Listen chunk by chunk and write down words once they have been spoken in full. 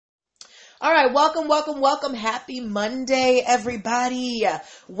All right, welcome. Happy Monday, everybody.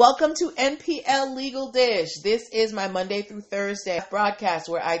 Welcome to NPL Legal Dish. This is my Monday through Thursday broadcast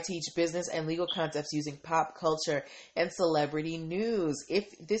where I teach business and legal concepts using pop culture and celebrity news.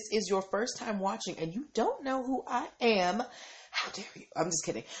 If this is your first time watching and you don't know who I am, how dare you? I'm just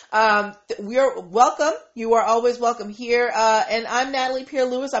kidding. We're welcome. You are always welcome here. And I'm Natalie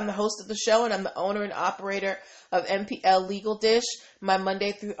Pierre-Lewis. I'm the host of the show and I'm the owner and operator of NPL Legal Dish. My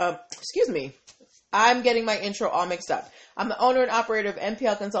Monday through, I'm getting my intro all mixed up. I'm the owner and operator of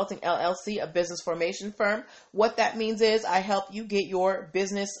NPL Consulting LLC, a business formation firm. What that means is I help you get your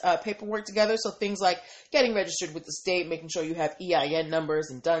business paperwork together. So things like getting registered with the state, making sure you have EIN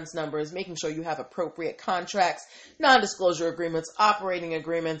numbers and DUNS numbers, making sure you have appropriate contracts, non-disclosure agreements, operating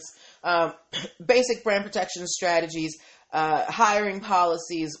agreements, basic brand protection strategies, hiring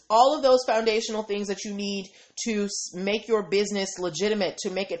policies, all of those foundational things that you need to make your business legitimate, to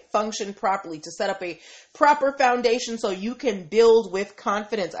make it function properly, to set up a proper foundation so you can build with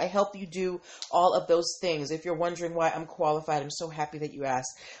confidence. I help you do all of those things. If you're wondering why I'm qualified, I'm so happy that you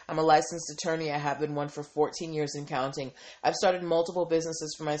asked. I'm a licensed attorney. I have been one for 14 years and counting. I've started multiple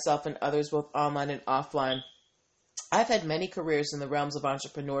businesses for myself and others, both online and offline. I've had many careers in the realms of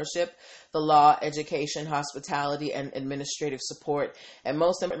entrepreneurship, the law, education, hospitality, and administrative support. And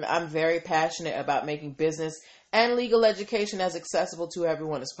most of them, I'm very passionate about making business and legal education as accessible to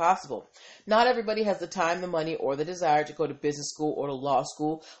everyone as possible. Not everybody has the time, the money, or the desire to go to business school or to law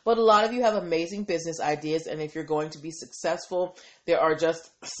school, but a lot of you have amazing business ideas, and if you're going to be successful, there are just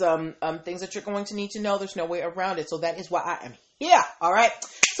some things that you're going to need to know. There's no way around it, so that is why I am here, all right?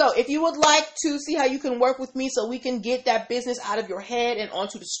 So if you would like to see how you can work with me so we can get that business out of your head and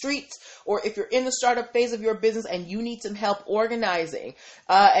onto the streets, or if you're in the startup phase of your business and you need some help organizing,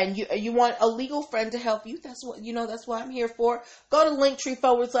 and you want a legal friend to help you, that's what I'm here for. Go to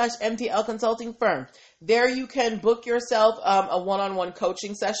Linktree/MTL Consulting Firm. There you can book yourself a one-on-one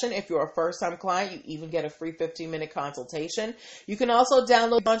coaching session. If you're a first-time client, you even get a free 15-minute consultation. You can also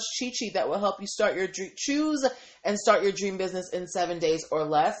download Launch Cheat Sheet that will help you start your choose and start your dream business in 7 days or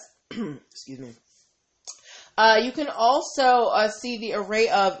less. Excuse me. You can also see the array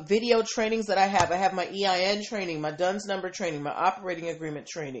of video trainings that I have. I have my EIN training, my DUNS number training, my operating agreement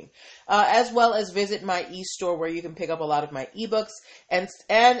training, as well as visit my e-store where you can pick up a lot of my ebooks. And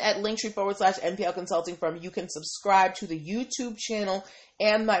at Linktree/NPL Consulting Firm, you can subscribe to the YouTube channel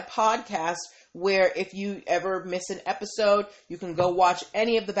and my podcast, where if you ever miss an episode, you can go watch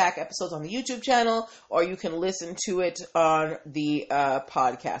any of the back episodes on the YouTube channel, or you can listen to it on the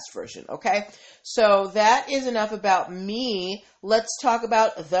podcast version, okay? So that is enough about me. Let's talk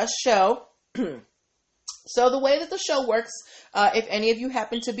about the show. So the way that the show works, if any of you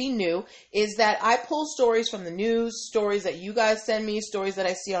happen to be new, is that I pull stories from the news, stories that you guys send me, stories that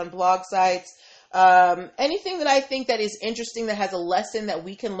I see on blog sites, anything that I think that is interesting, that has a lesson that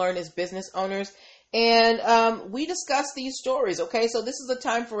we can learn as business owners. And we discuss these stories, okay? So this is a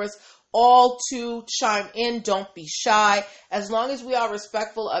time for us all to chime in. Don't be shy. As long as we are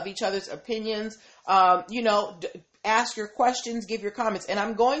respectful of each other's opinions, ask your questions, give your comments. And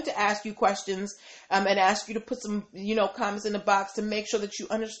I'm going to ask you questions and ask you to put some, comments in the box to make sure that you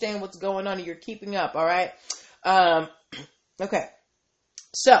understand what's going on and you're keeping up, all right? Okay.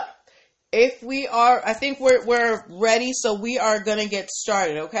 So I think we're ready, so we are going to get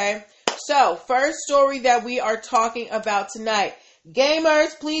started, okay? So, first story that we are talking about tonight.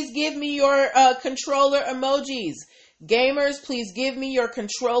 Gamers, please give me your controller emojis. Gamers, please give me your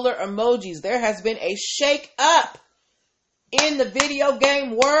controller emojis. There has been a shake up in the video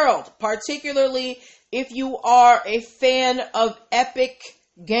game world, particularly if you are a fan of Epic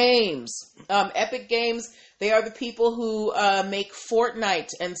Games. Epic Games, they are the people who make Fortnite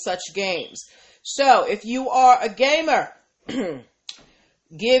and such games. So, if you are a gamer,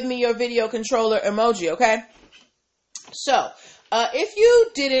 give me your video controller emoji, okay? So, if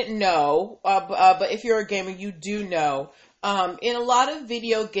you didn't know, but if you're a gamer, you do know, in a lot of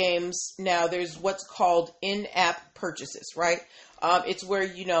video games now, there's what's called in-app purchases, right? It's where,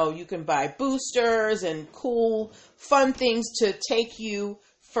 you can buy boosters and cool, fun things to take you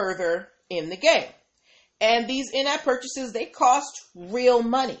further in the game. And these in-app purchases, they cost real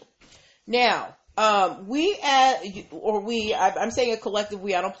money. Now, I'm saying a collective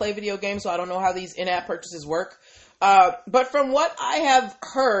we, I don't play video games, so I don't know how these in-app purchases work. But from what I have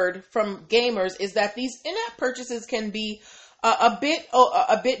heard from gamers is that these in-app purchases can be a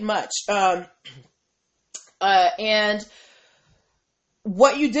bit much. And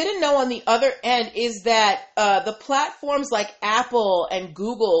what you didn't know on the other end is that the platforms like Apple and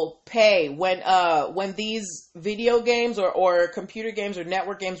Google pay when these video games or computer games or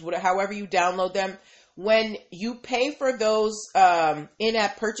network games, whatever, however you download them, when you pay for those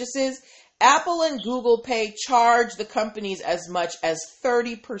in-app purchases, Apple and Google charge the companies as much as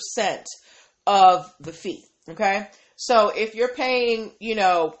 30% of the fee. Okay, so if you're paying,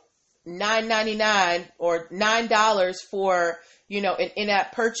 $9.99 or $9 for an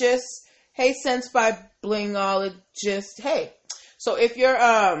in-app purchase, hey, Sense by Blingologist, hey. So if you're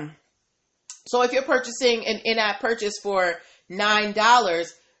purchasing an in-app purchase for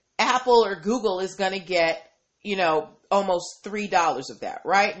 $9, Apple or Google is going to get, almost $3 of that,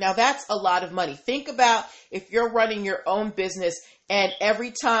 right? Now that's a lot of money. Think about if you're running your own business and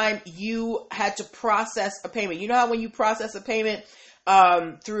every time you had to process a payment, you know how when you process a payment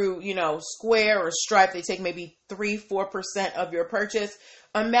through, Square or Stripe, they take maybe 3-4% of your purchase.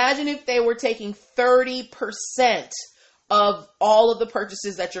 Imagine if they were taking 30% of all of the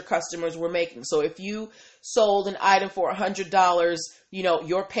purchases that your customers were making. So if you sold an item for $100,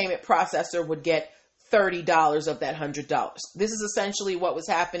 your payment processor would get $30 of that $100. This is essentially what was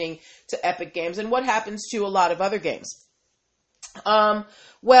happening to Epic Games and what happens to a lot of other games. Epic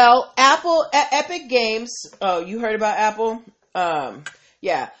Games, oh, you heard about Apple?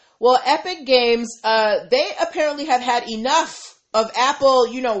 Yeah. Well, Epic Games, they apparently have had enough of Apple,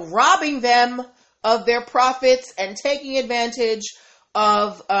 robbing them of their profits and taking advantage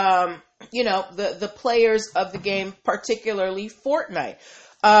of, the players of the game, particularly Fortnite.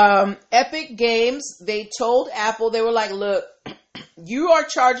 Epic Games, they told Apple, they were like, look, you are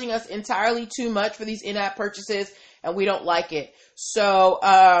charging us entirely too much for these in-app purchases and we don't like it. So,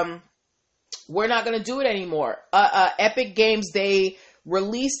 we're not going to do it anymore. Epic Games, they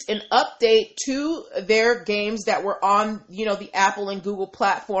released an update to their games that were on, the Apple and Google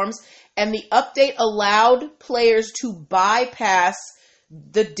platforms. And the update allowed players to bypass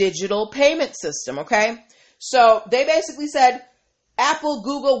the digital payment system. Okay. So they basically said, Apple,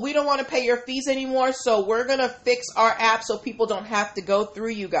 Google, we don't want to pay your fees anymore. So we're going to fix our app so people don't have to go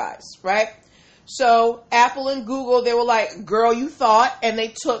through you guys. Right. So Apple and Google, they were like, girl, you thought, and they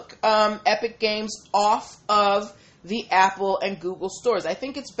took Epic Games off of the Apple and Google stores. I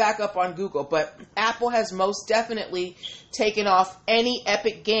think it's back up on Google, but Apple has most definitely taken off any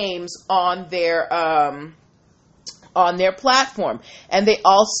Epic Games on their platform. And they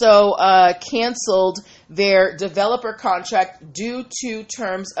also canceled their developer contract due to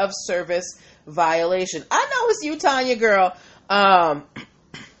terms of service violation. I know it's you, Tanya, girl.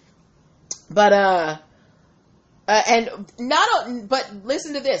 But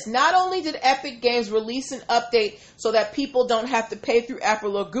listen to this. Not only did Epic Games release an update so that people don't have to pay through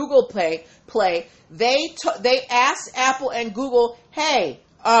Apple or Google Play, they asked Apple and Google, hey,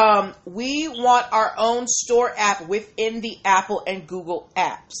 we want our own store app within the Apple and Google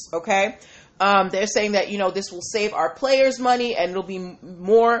apps. Okay. They're saying that, this will save our players money and it'll be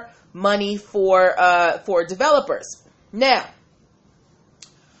more money for developers. Now,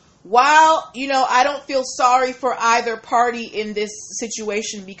 while, I don't feel sorry for either party in this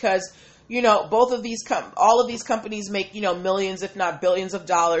situation because, both of these, all of these companies make, millions, if not billions of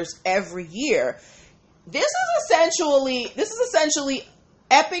dollars every year. This is essentially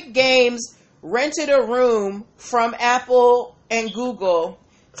Epic Games rented a room from Apple and Google,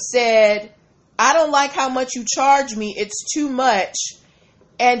 said, I don't like how much you charge me. It's too much.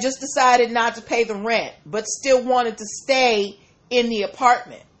 And just decided not to pay the rent, but still wanted to stay in the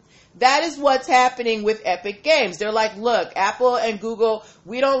apartment. That is what's happening with Epic Games. They're like, look, Apple and Google,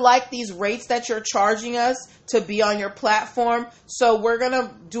 we don't like these rates that you're charging us to be on your platform. So we're going to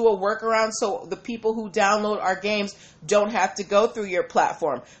do a workaround so the people who download our games don't have to go through your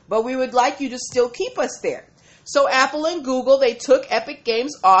platform. But we would like you to still keep us there. So Apple and Google, they took Epic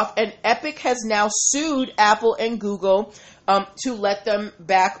Games off, and Epic has now sued Apple and Google to let them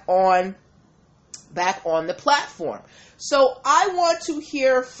back on the platform. So I want to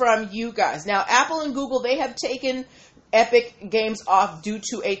hear from you guys. Now, Apple and Google, they have taken Epic Games off due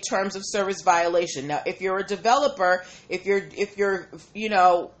to a terms of service violation. Now, if you're a developer, if you're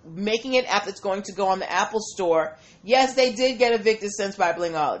making an app that's going to go on the Apple Store, yes, they did get evicted since by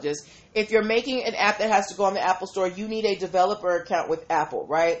Blingologist. If you're making an app that has to go on the Apple Store, you need a developer account with Apple,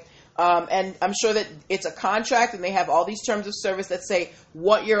 right? And I'm sure that it's a contract and they have all these terms of service that say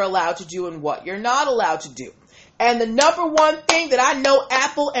what you're allowed to do and what you're not allowed to do. And the number one thing that I know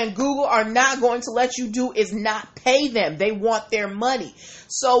Apple and Google are not going to let you do is not pay them. They want their money.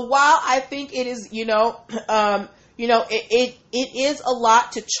 So while I think it is, it is a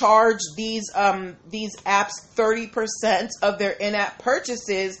lot to charge these apps 30% of their in-app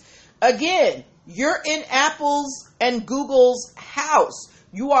purchases. Again, you're in Apple's and Google's house.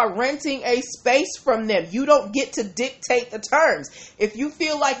 You are renting a space from them. You don't get to dictate the terms. If you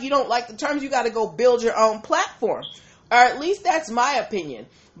feel like you don't like the terms, you got to go build your own platform. Or at least that's my opinion.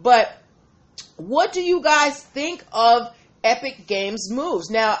 But what do you guys think of Epic Games' moves?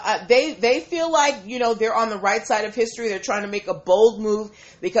 Now, they feel like, they're on the right side of history. They're trying to make a bold move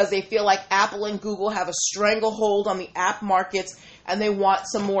because they feel like Apple and Google have a stranglehold on the app markets, and they want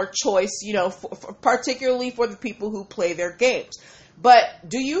some more choice, particularly for the people who play their games. But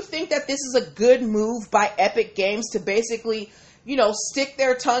do you think that this is a good move by Epic Games to basically, stick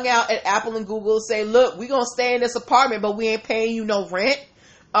their tongue out at Apple and Google and say, look, we're going to stay in this apartment, but we ain't paying you no rent?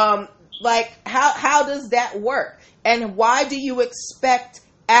 How does that work? And why do you expect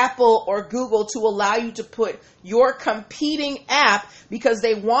Apple or Google to allow you to put your competing app, because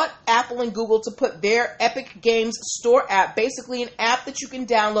they want Apple and Google to put their Epic Games Store app, basically an app that you can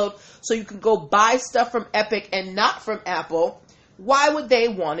download so you can go buy stuff from Epic and not from Apple? Why would they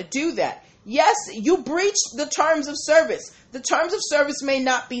want to do that? Yes, you breached the terms of service. The terms of service may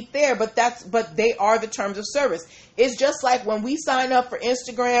not be fair, but they are the terms of service. It's just like when we sign up for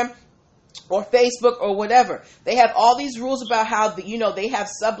Instagram or Facebook or whatever. They have all these rules about how they have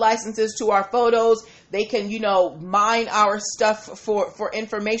sub-licenses to our photos. They can, mine our stuff for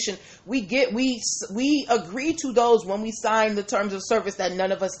information. We agree to those when we sign the terms of service that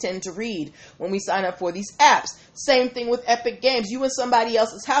none of us tend to read when we sign up for these apps. Same thing with Epic Games. You in somebody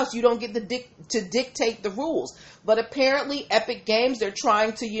else's house, you don't get to dictate the rules. But apparently Epic Games, they're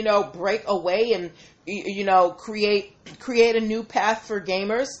trying to, break away and, create a new path for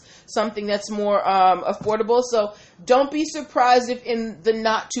gamers, something that's more affordable. So don't be surprised if in the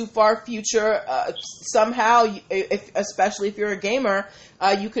not too far future, somehow, especially if you're a gamer,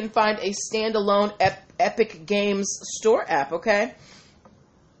 you can find a standalone Epic Games Store app. Okay.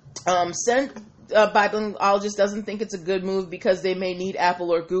 Bibleologist doesn't think it's a good move because they may need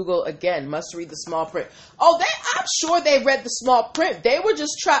Apple or Google. Again, must read the small print. I'm sure they read the small print. They were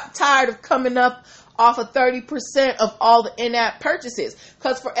just tired of coming up off of 30% of all the in-app purchases.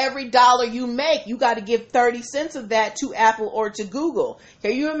 Because for every dollar you make, you got to give 30 cents of that to Apple or to Google.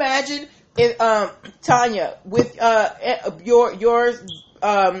 Can you imagine if, Tanya, with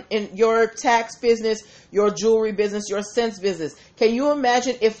in your tax business, your jewelry business, your scents business, can you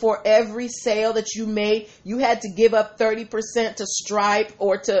imagine if for every sale that you made, you had to give up 30% to Stripe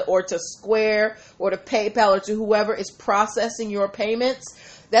or to Square or to PayPal or to whoever is processing your payments?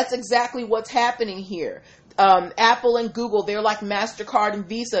 That's exactly what's happening here. Apple and Google, they're like MasterCard and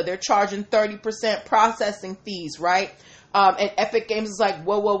Visa. They're charging 30% processing fees, right? And Epic Games is like,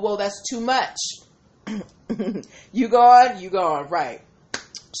 whoa, that's too much. You go on, right.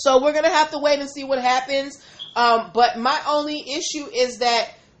 So we're going to have to wait and see what happens. But my only issue is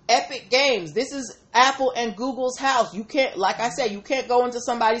that Epic Games, this is Apple and Google's house. You can't, like I said, you can't go into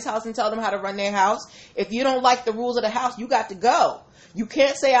somebody's house and tell them how to run their house. If you don't like the rules of the house, you got to go. You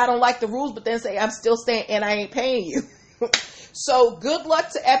can't say I don't like the rules, but then say I'm still staying and I ain't paying you. So good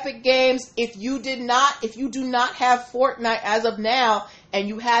luck to Epic Games. If you do not have Fortnite as of now and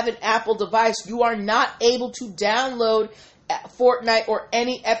you have an Apple device, you are not able to download Fortnite or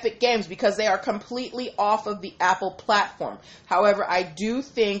any Epic Games because they are completely off of the Apple platform. However, I do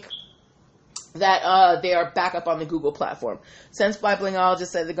think that they are back up on the Google platform. Sense Bibleologist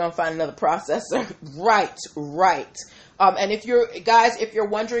said they're going to find another processor. Right. And if you're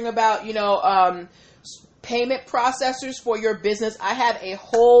wondering about, payment processors for your business, I have a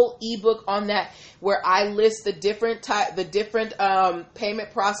whole ebook on that where I list the different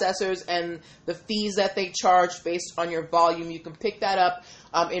payment processors and the fees that they charge based on your volume. You can pick that up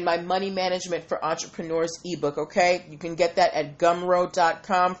in my Money Management for Entrepreneurs ebook. Okay, you can get that at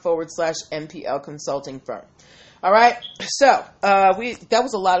gumroad.com/MPL consulting firm. All right, so that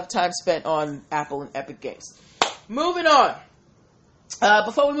was a lot of time spent on Apple and Epic Games. Moving on.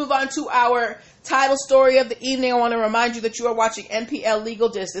 Before we move on to our title story of the evening, I want to remind you that you are watching NPL Legal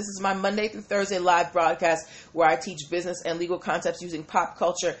Dish. This is my Monday through Thursday live broadcast where I teach business and legal concepts using pop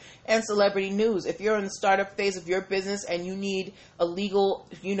culture and celebrity news. If you're in the startup phase of your business and you need a legal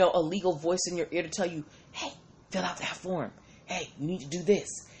voice in your ear to tell you, hey, fill out that form. Hey, you need to do this.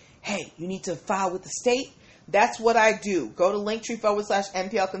 Hey, you need to file with the state. That's what I do. Go to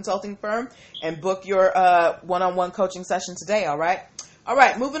Linktree/NPL consulting firm and book your one-on-one coaching session today, all right? All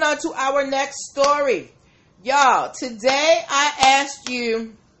right, moving on to our next story. Y'all, today I asked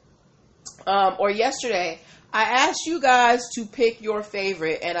you, or yesterday, I asked you guys to pick your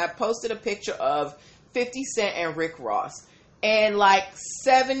favorite, and I posted a picture of 50 Cent and Rick Ross. And like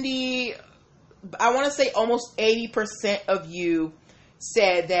 70, I want to say almost 80% of you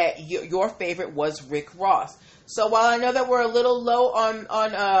said that your favorite was Rick Ross. So while I know that we're a little low on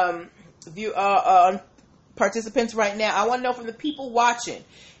participants right now, I want to know from the people watching,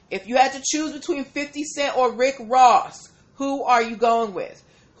 if you had to choose between 50 Cent or Rick Ross, who are you going with?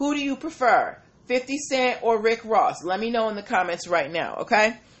 Who do you prefer, 50 Cent or Rick Ross? Let me know in the comments right now,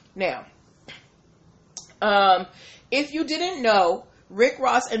 okay? Now, if you didn't know, Rick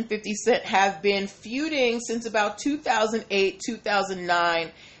Ross and 50 Cent have been feuding since about 2008,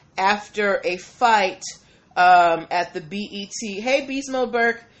 2009, after a fight at the BET. Hey, Beast Mode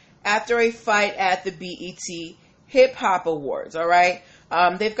Burke. After a fight at the BET Hip Hop Awards, all right?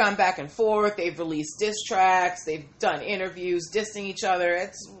 They've gone back and forth. They've released diss tracks. They've done interviews dissing each other.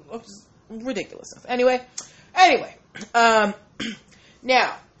 It's ridiculous. Anyway. Now,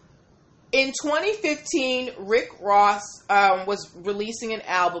 in 2015, Rick Ross was releasing an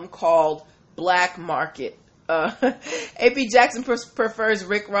album called Black Market. AP Jackson prefers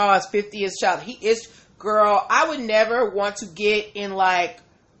Rick Ross. 50 is child. He is, girl, I would never want to get in like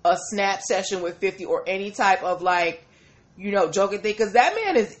a snap session with 50 or any type of like, joking thing, because that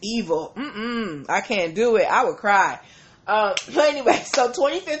man is evil. I can't do it. I would cry. But anyway, so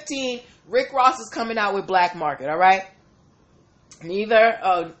 2015, Rick Ross is coming out with Black Market, all right?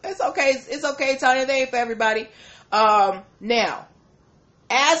 It's okay. It's okay, Tony. They ain't for everybody. Now,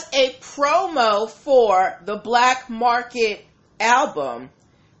 as a promo for the Black Market album,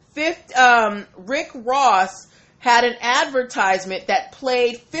 Rick Ross had an advertisement that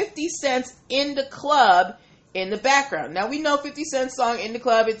played 50 Cent's In the Club in the background. Now, we know 50 Cent's song In the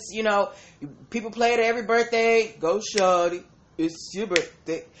Club. It's, people play it at every birthday. Go shawty, it's your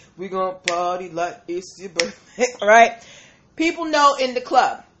birthday. We gonna party like it's your birthday. All right? People know In the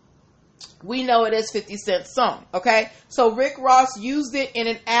Club. We know it is 50 Cent's song, okay? So Rick Ross used it in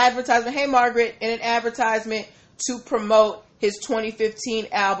an advertisement. Hey, Margaret, in an advertisement to promote his 2015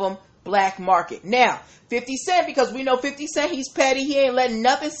 album, Black Market. Now, 50 Cent, because we know 50 Cent, he's petty. He ain't letting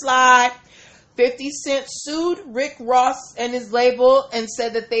nothing slide. 50 Cent sued Rick Ross and his label and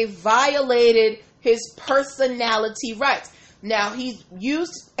said that they violated his personality rights. Now, he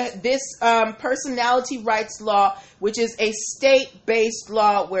used this personality rights law, which is a state-based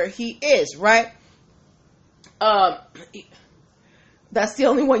law where he is, right? That's the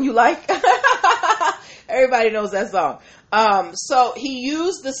only one you like? Everybody knows that song. So he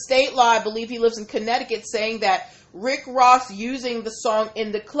used the state law, I believe he lives in Connecticut, saying that Rick Ross using the song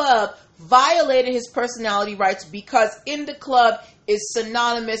In the Club violated his personality rights because In the Club is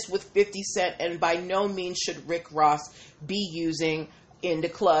synonymous with 50 Cent, and by no means should Rick Ross be using In the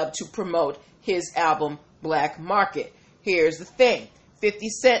Club to promote his album Black Market. Here's the thing. 50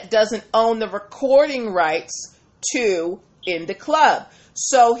 Cent doesn't own the recording rights to In the Club.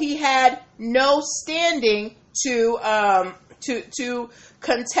 So he had no standing to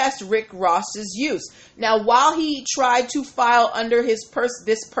contest Rick Ross's use. Now, while he tried to file under his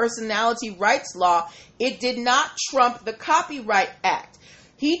this personality rights law, it did not trump the Copyright Act.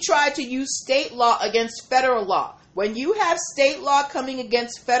 He tried to use state law against federal law. When you have state law coming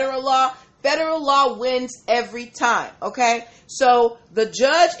against federal law wins every time, okay? So the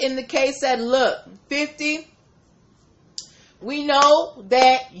judge in the case said, look, 50, we know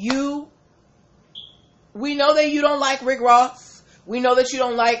that you don't like Rick Ross. We know that you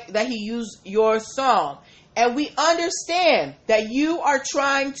don't like that he used your song. And we understand that you are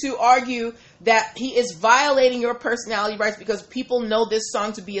trying to argue that he is violating your personality rights because people know this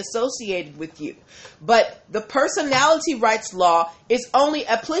song to be associated with you. But the personality rights law is only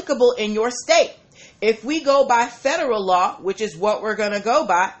applicable in your state. If we go by federal law, which is what we're going to go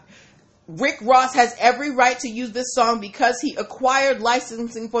by, Rick Ross has every right to use this song because he acquired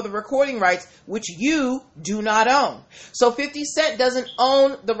licensing for the recording rights, which you do not own. So 50 Cent doesn't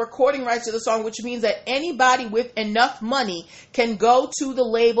own the recording rights to the song, which means that anybody with enough money can go to the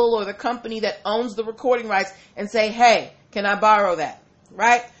label or the company that owns the recording rights and say, hey, can I borrow that?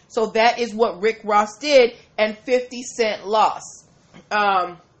 Right? So that is what Rick Ross did, and 50 Cent lost.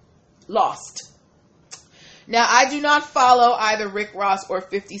 Now, I do not follow either Rick Ross or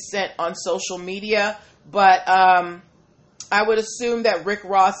 50 Cent on social media, but I would assume that Rick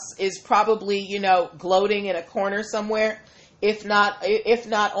Ross is probably, gloating in a corner somewhere, if not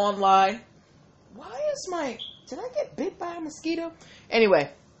online. Did I get bit by a mosquito? Anyway,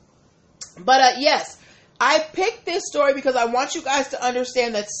 but yes, I picked this story because I want you guys to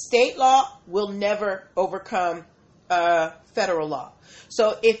understand that state law will never overcome federal law.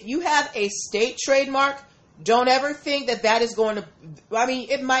 So if you have a state trademark, Don't ever think that is going to, I mean,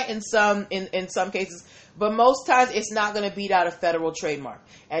 it might in some cases, but most times it's not going to beat out a federal trademark.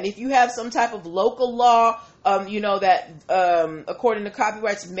 And if you have some type of local law, that according to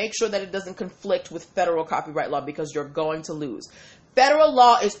copyrights, make sure that it doesn't conflict with federal copyright law, because you're going to lose. Federal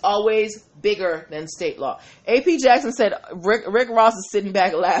law is always bigger than state law. AP Jackson said Rick Ross is sitting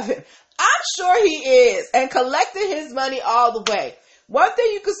back laughing. I'm sure he is, and collecting his money all the way. One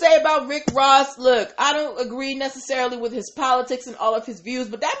thing you could say about Rick Ross, look, I don't agree necessarily with his politics and all of his views,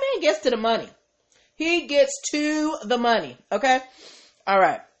 but that man gets to the money. He gets to the money, okay? All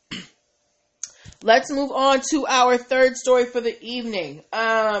right. Let's move on to our third story for the evening.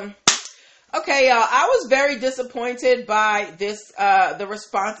 Okay, y'all, I was very disappointed by this, the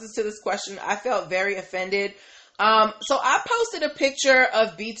responses to this question. I felt very offended. So I posted a picture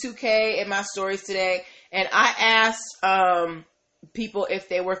of B2K in my stories today, and I asked, people if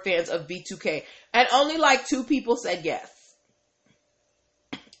they were fans of B2K, and only like 2 people said yes.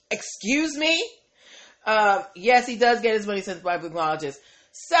 Excuse me? Yes, he does get his money sent by technologists.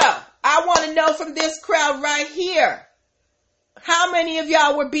 So I want to know from this crowd right here, how many of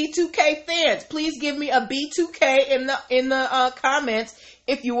y'all were B2K fans? Please give me a B2K in the comments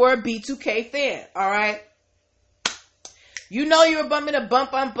if you were a B2K fan. All right. You know you were bumping a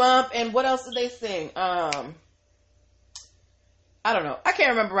bump on bump, and what else did they sing? I don't know. I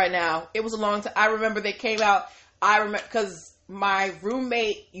can't remember right now. It was a long time. I remember they came out. I remember because my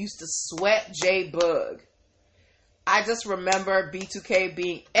roommate used to sweat J-Bug. I just remember B2K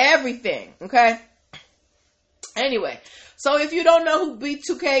being everything. Okay. Anyway, so if you don't know who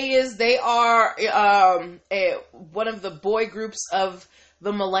B2K is, they are one of the boy groups of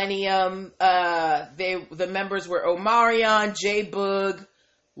the millennium. The members were Omarion, J-Bug,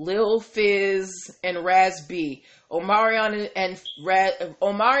 Lil Fizz, and Raz B. Omarion and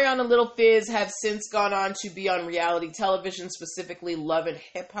Lil Fizz have since gone on to be on reality television, specifically Love and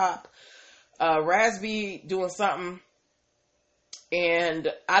Hip Hop. Raz B doing something,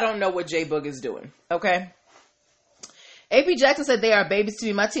 and I don't know what J-Bug is doing. Okay. AP Jackson said they are babies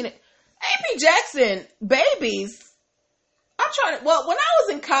to me. AP Jackson, babies. Well, when I was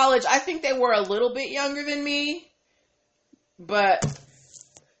in college, I think they were a little bit younger than me, but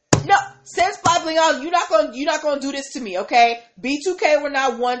no, since Bobbling on, you're not gonna do this to me, okay? B2K were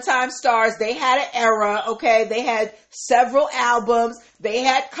not one-time stars. They had an era, okay? They had several albums. They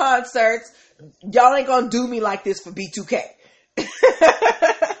had concerts. Y'all ain't gonna do me like this for B2K.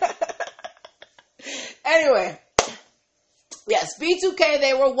 Anyway, yes, B2K,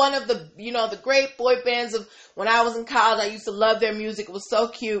 they were one of the, the great boy bands of when I was in college. I used to love their music. It was so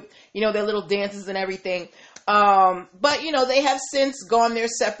cute, their little dances and everything. But they have since gone their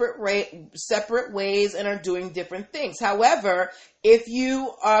separate ways and are doing different things. However, if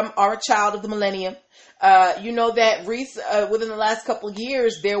you are a child of the millennium, you know that within the last couple of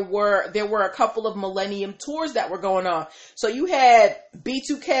years there were a couple of millennium tours that were going on. So you had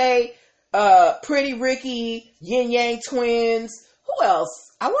B2K, Pretty Ricky, Yin Yang Twins. Who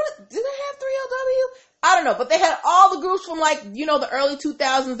else? Did they have 3LW? I don't know, but they had all the groups from the early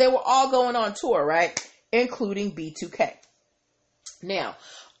 2000s. They were all going on tour, right? Including B2K. Now,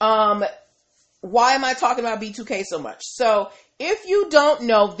 why am I talking about B2K so much? So, if you don't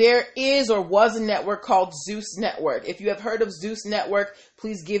know, there is or was a network called Zeus Network. If you have heard of Zeus Network,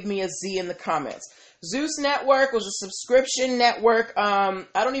 please give me a Z in the comments. Zeus Network was a subscription network. I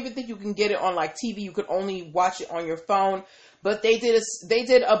don't even think you can get it on TV. You could only watch it on your phone. But they did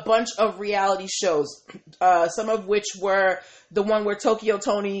a bunch of reality shows. Some of which were the one where Tokyo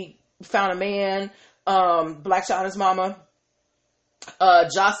Tony found a man, Black China's Mama,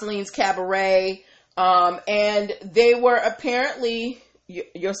 Jocelyn's Cabaret, and they were apparently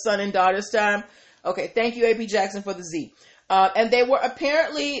your son and daughter's time. Okay, thank you, AP Jackson, for the Z. And they were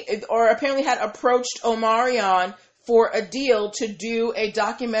apparently had approached Omarion for a deal to do a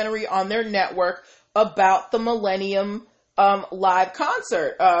documentary on their network about the Millennium live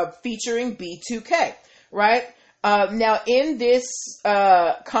concert featuring B2K, right? Now, in this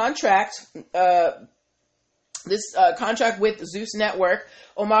contract with Zeus Network,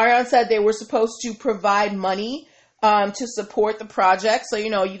 Omarion said they were supposed to provide money to support the project. So,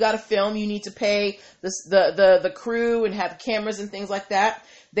 you got to film, you need to pay the crew and have cameras and things like that.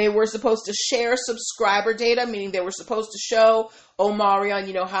 They were supposed to share subscriber data, meaning they were supposed to show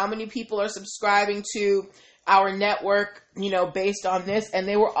Omarion, how many people are subscribing to our network, based on this. And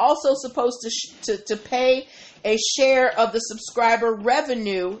they were also supposed to pay a share of the subscriber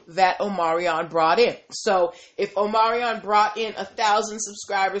revenue that Omarion brought in. So if Omarion brought in 1,000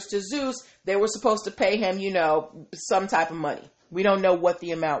 subscribers to Zeus, they were supposed to pay him, some type of money. We don't know what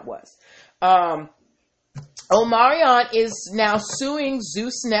the amount was. Omarion is now suing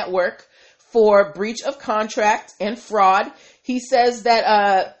Zeus Network for breach of contract and fraud. He says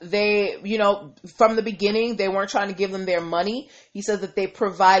that they, from the beginning, they weren't trying to give them their money. He says that they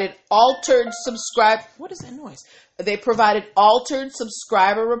provided altered What is that noise? They provided altered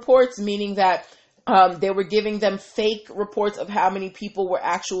subscriber reports, meaning that they were giving them fake reports of how many people were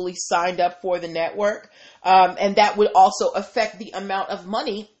actually signed up for the network. And that would also affect the amount of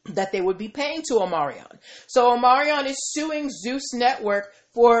money that they would be paying to Omarion. So Omarion is suing Zeus Network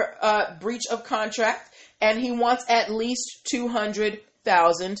for breach of contract, and he wants at least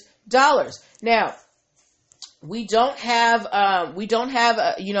 $200,000. Now, we don't have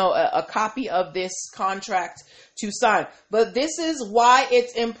a copy of this contract to sign, but this is why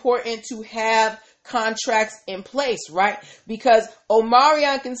it's important to have contracts in place, right? Because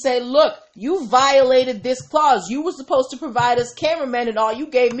Omarion can say, look, you violated this clause. You were supposed to provide us cameramen, and all you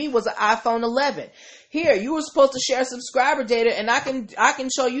gave me was an iPhone 11. Here, you were supposed to share subscriber data, and I can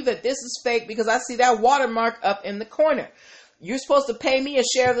show you that this is fake because I see that watermark up in the corner. You're supposed to pay me a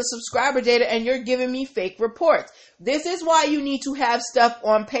share of the subscriber data, and you're giving me fake reports. This is why you need to have stuff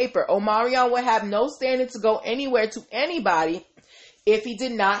on paper. Omarion would have no standing to go anywhere to anybody if he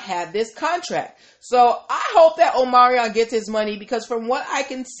did not have this contract. So I hope that Omarion gets his money, because from what I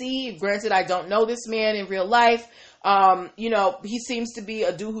can see, granted, I don't know this man in real life, he seems to be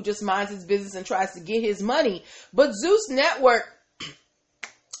a dude who just minds his business and tries to get his money. But Zeus Network,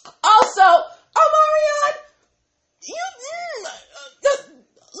 also, Omarion,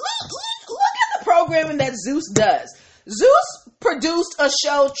 look at the programming that Zeus does. Zeus produced a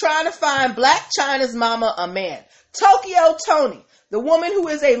show trying to find Blac Chyna's mama a man. Tokyo Toni, the woman who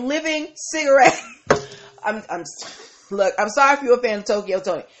is a living cigarette. I'm sorry if you're a fan of Tokyo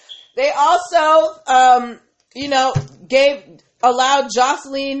Toni. They also, allowed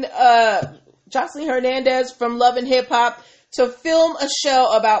Jocelyn Hernandez from Love and Hip Hop to film a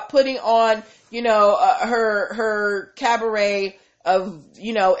show about putting on, her cabaret of,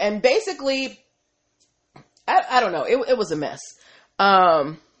 and basically, I don't know. It was a mess.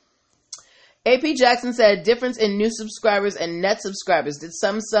 AP Jackson said, difference in new subscribers and net subscribers. Did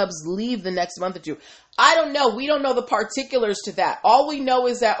some subs leave the next month or two? I don't know. We don't know the particulars to that. All we know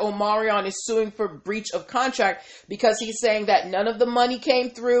is that Omarion is suing for breach of contract because he's saying that none of the money came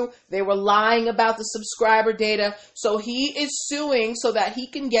through. They were lying about the subscriber data. So he is suing so that he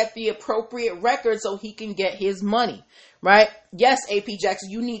can get the appropriate record so he can get his money. Right? Yes, AP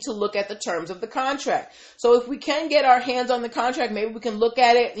Jackson, you need to look at the terms of the contract. So if we can get our hands on the contract, maybe we can look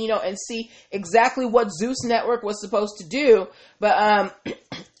at it, and see exactly what Zeus Network was supposed to do. But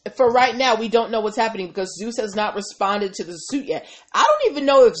for right now, we don't know what's happening because Zeus has not responded to the suit yet. I don't even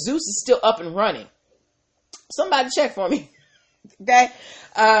know if Zeus is still up and running. Somebody check for me. Okay?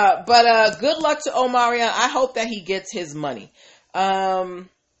 But good luck to Omarion. I hope that he gets his money.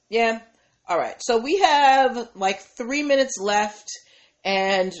 Yeah. All right, so we have like 3 minutes left,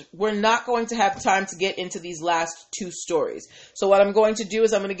 and we're not going to have time to get into these last two stories. So what I'm going to do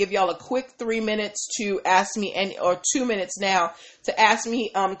is I'm going to give y'all a quick 3 minutes to ask me, or 2 minutes now, to ask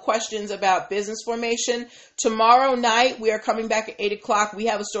me questions about business formation. Tomorrow night, we are coming back at 8 o'clock. We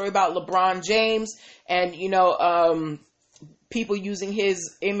have a story about LeBron James and, people using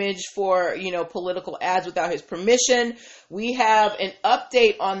his image for, political ads without his permission. We have an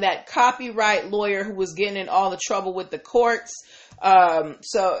update on that copyright lawyer who was getting in all the trouble with the courts.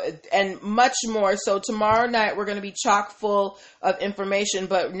 And much more. So tomorrow night, we're going to be chock full of information,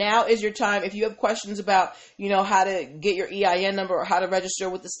 but now is your time. If you have questions about, how to get your EIN number or how to register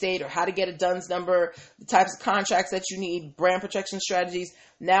with the state or how to get a DUNS number, the types of contracts that you need, brand protection strategies,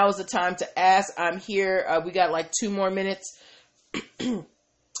 now is the time to ask. I'm here. We got like 2 more minutes.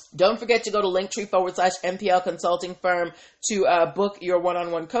 Don't forget to go to Linktree/MPL Consulting Firm to book your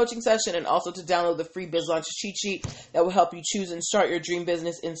one-on-one coaching session and also to download the free Biz Launch cheat sheet that will help you choose and start your dream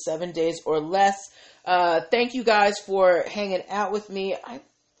business in 7 days or less. Thank you guys for hanging out with me. I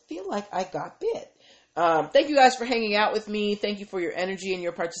feel like I got bit. Thank you guys for hanging out with me. Thank you for your energy and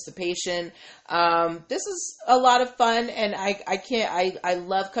your participation. This is a lot of fun, and I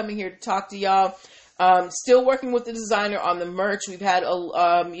love coming here to talk to y'all. Still working with the designer on the merch. We've had a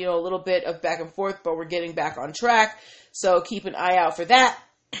little bit of back and forth, but we're getting back on track. So keep an eye out for that.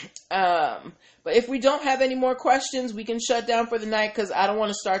 But if we don't have any more questions, we can shut down for the night because I don't want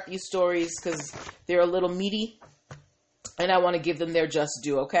to start these stories because they're a little meaty and I want to give them their just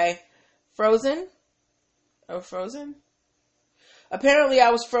due. Okay. Frozen? Oh, frozen? Apparently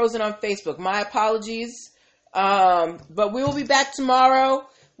I was frozen on Facebook. My apologies. But we will be back tomorrow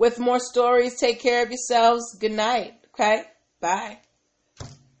with more stories. Take care of yourselves. Good night. Okay? Bye.